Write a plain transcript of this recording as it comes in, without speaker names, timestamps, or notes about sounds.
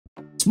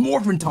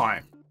morphin'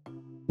 time!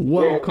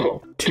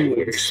 Welcome to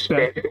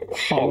Expect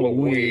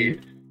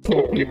Halloween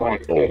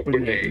Pokemon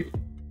opening.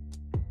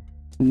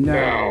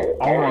 Now,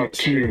 on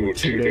to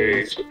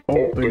today's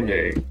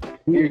opening.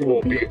 We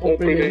will be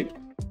opening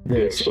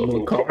this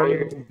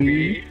Lucario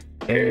V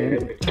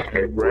and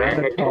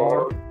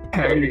Tyranitar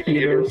Heavy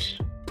Hitters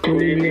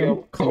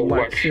Premium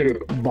Collection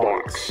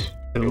box.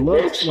 It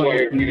looks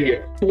like we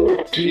get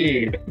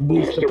 14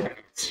 booster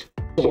packs.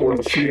 Sword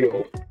and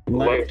Shield,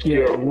 let's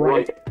get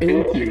right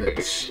into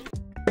this.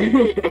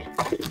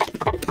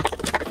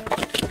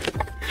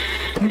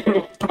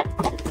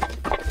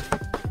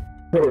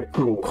 Very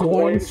cool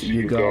coins.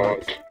 You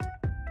got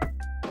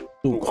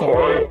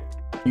Lucario,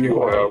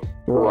 you have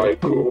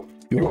Raikou,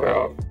 you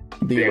have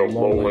the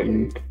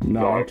Alolan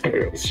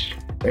Ninetales,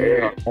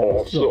 and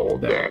also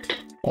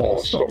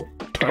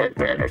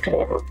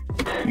Tyranitar.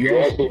 You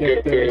also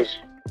get this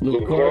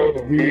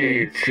Lucario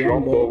V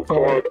Jumbo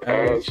card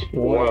as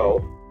well.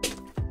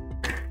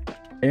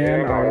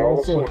 And I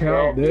also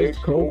have this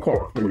code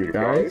card for you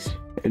guys.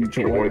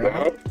 Enjoy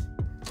that.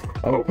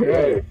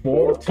 Okay,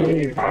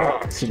 14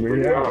 packs.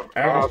 We have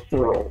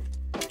Astro,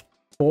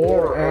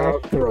 4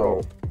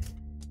 Astro,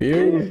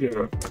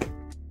 Fusion.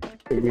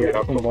 We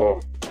have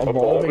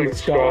Evolving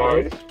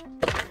Skies.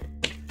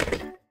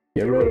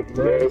 Get rid of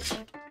this.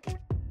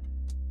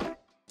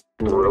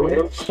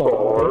 Brilliant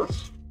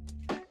Stars.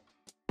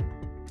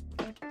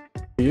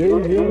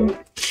 Fusion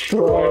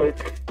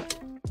Strike.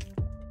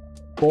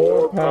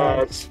 4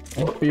 packs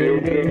of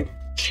Fusion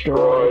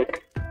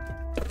Strike.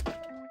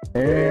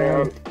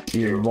 And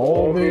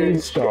Evolving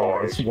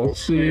Stars. We'll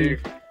see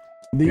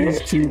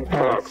these 2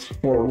 packs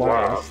for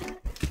last.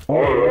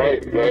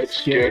 Alright,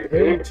 let's get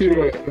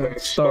into it.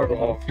 Let's start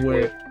off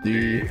with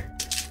the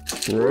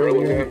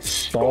Brilliant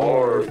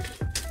Stars.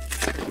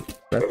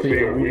 Let's see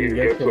if we can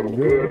get some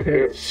good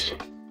hits.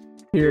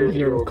 Here's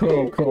your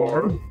code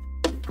card.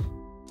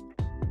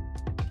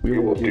 We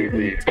will do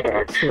the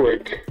pack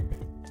trick.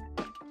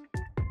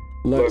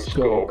 Let's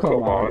go,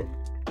 come on.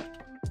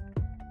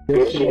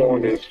 This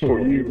one is for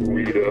you,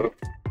 Rita.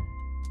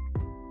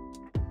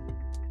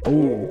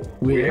 Oh,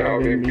 we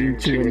have a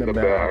Mewtwo in the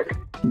back.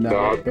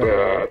 Not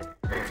bad.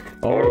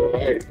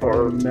 Alright,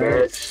 our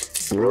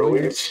next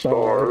Brilliant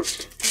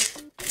Stars.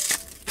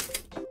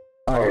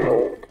 I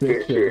hope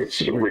this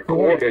is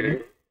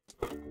recorded.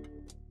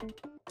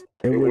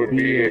 It would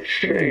be a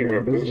shame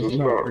if this is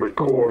not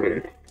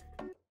recorded.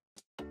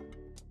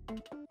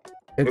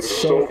 It's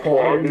so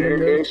hard in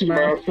this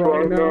map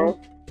right now.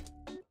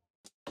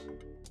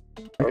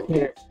 I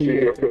can't see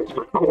if it's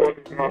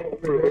recording. I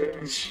hope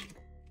it is.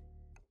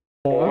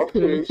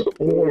 Boss's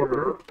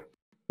order.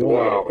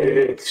 Wow,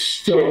 it's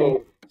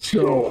so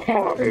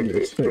hot in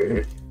this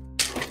thing.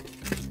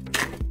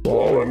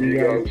 Well, if you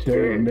guys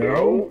didn't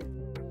know,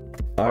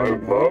 I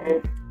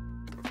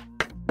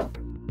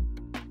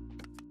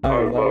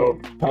love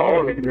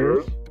Power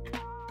Rangers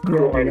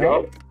growing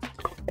up.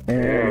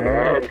 And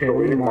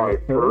actually, my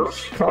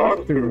first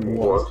costume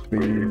was the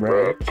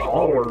Red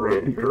Power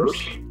Rangers.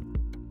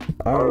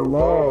 I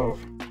love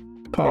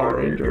Power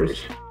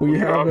Rangers. We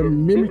have a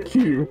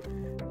Mimikyu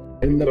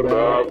in the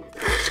back.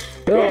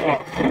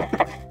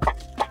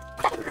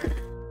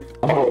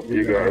 I hope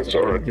you guys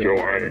are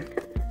enjoying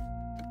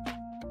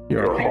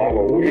your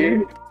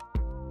Halloween.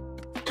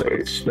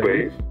 Stay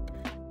safe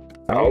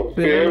out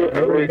there,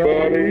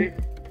 everybody.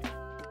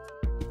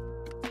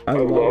 I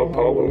love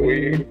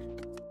Halloween.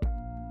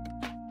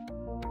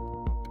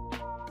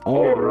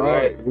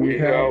 Alright, we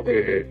have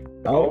a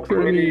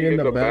Alchemy in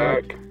the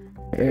back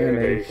and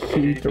a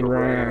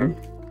Heatran.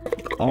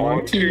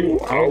 Onto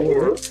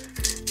our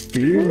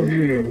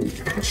Fusion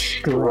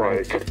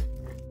Strike.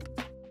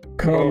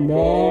 Come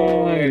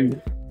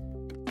on!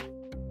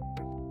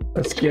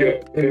 Let's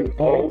get an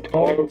alt,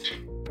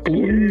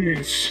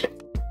 please.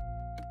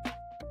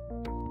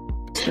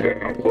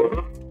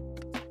 Tablet,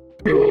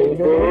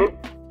 Silver,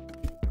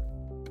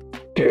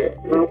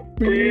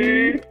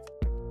 Caterpie.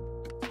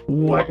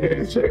 What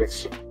is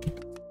this?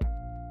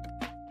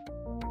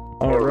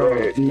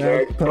 Alright,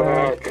 next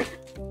pack.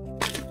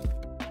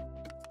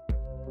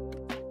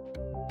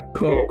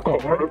 Code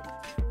card.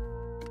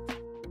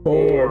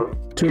 4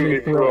 to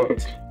the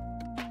front.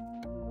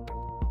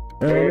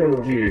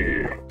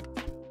 Energy.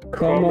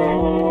 Come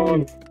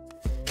on.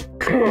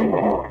 Come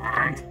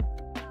on.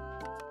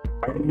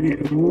 I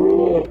need to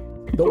rule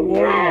the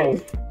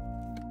world.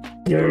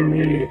 Give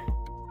me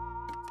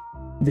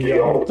the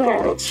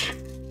Altars.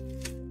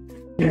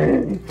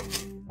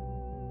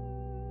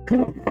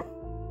 Come on.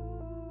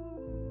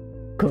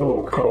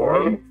 Code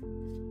card.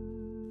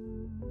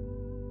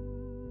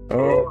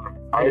 Oh,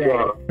 I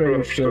gotta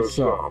finish this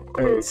up.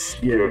 It's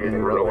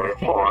getting really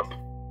hot.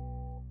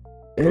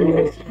 In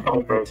this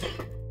helmet.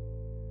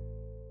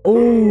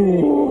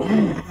 Ooh.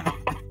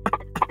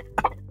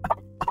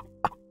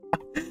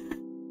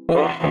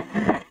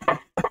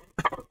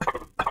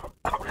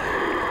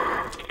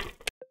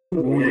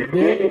 We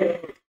did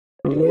it.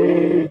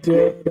 We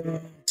did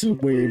it.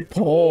 We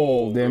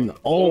pulled an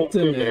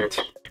ultimate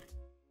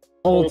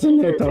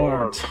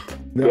art.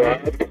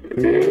 That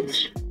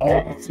It's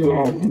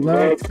awesome.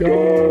 Let's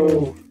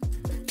go.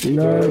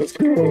 Let's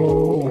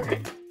go.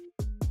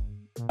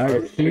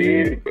 I've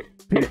seen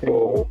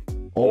people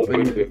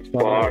open this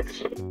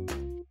box,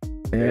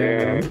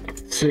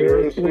 and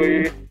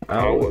seriously,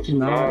 I was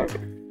not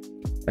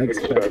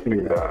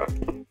expecting that.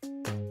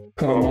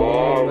 Come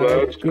on,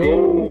 let's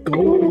go.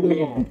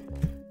 Golden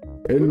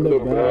in the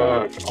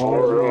back.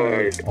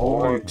 Alright,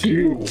 on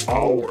to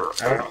our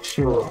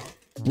extra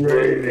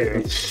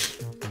radiance.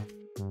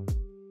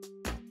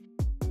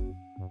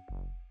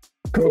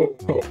 Cool.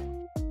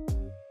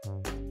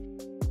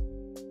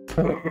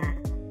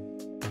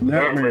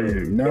 Let me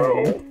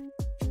know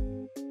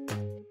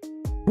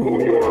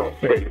who your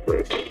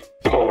favorite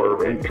Power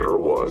Ranger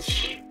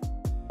was.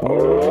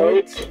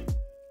 Alright,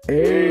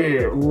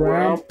 a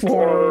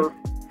Rampart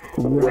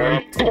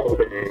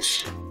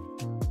is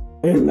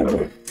in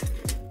the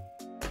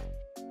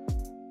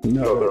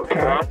another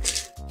pack.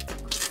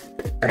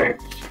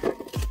 Extra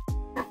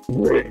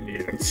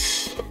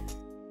radiance.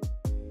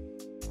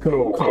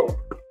 Cool.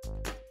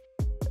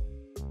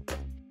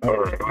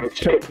 Alright, let's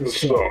check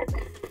this out.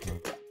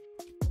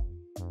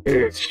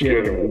 It's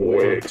getting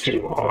way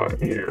too hot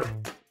here.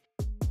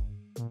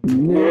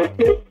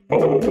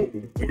 Oh,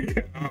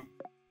 yeah.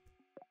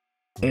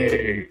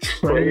 A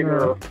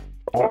trainer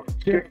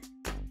object.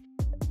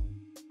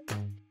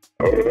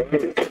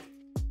 Alright.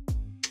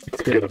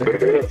 Let's get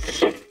this.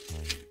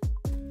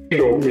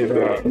 Show me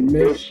that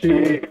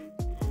Misty.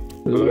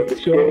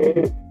 Let's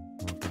go.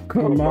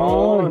 Come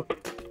on.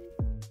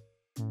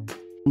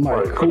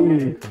 My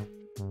queen,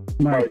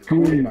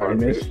 my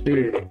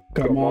Misty.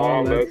 Come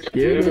on, let's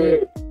get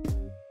it.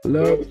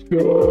 Let's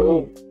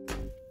go.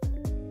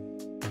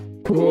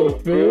 Cool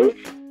fish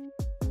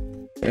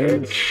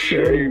and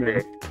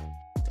shaving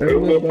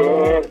in the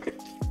back.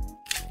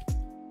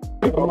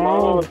 Come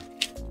on.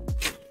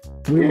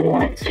 We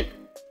want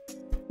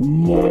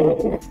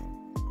more.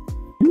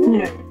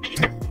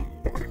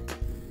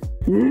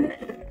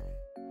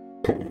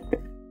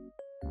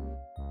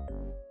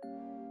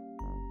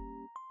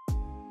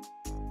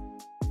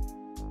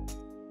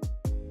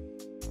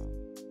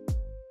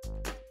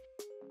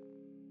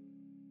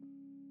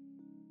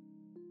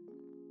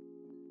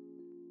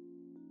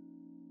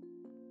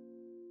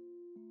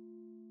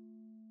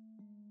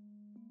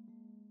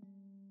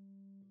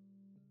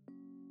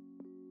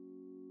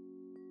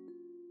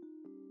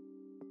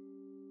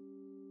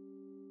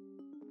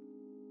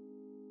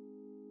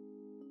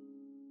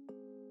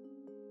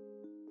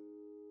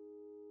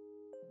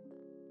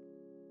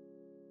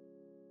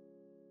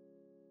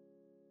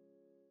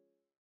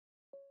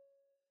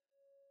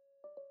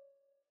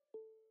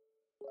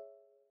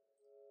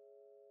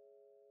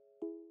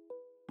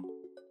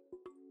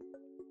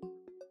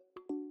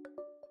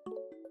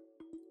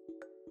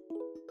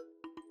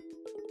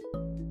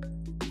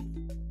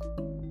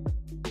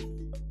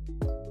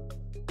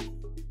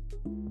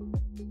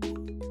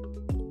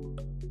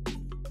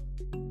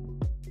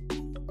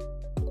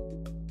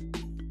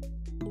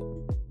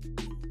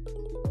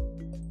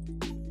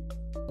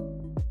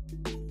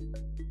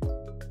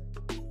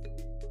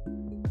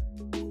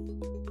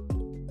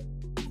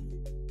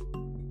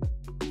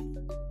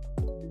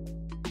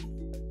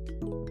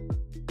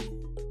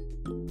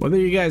 Well, there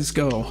you guys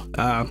go.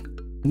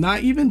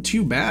 Not even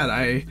too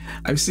bad.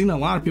 I've seen a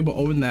lot of people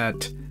open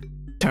that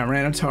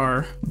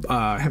Tyranitar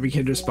heavy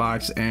hitters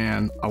box,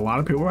 and a lot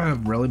of people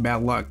have really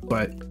bad luck,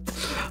 but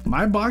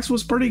my box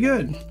was pretty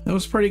good. It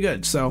was pretty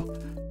good. So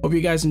hope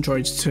you guys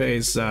enjoyed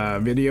today's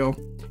video.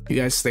 You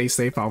guys stay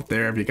safe out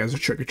there if you guys are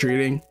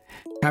trick-or-treating.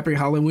 Happy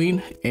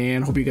Halloween,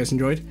 and hope you guys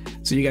enjoyed.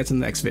 See you guys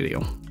in the next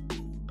video.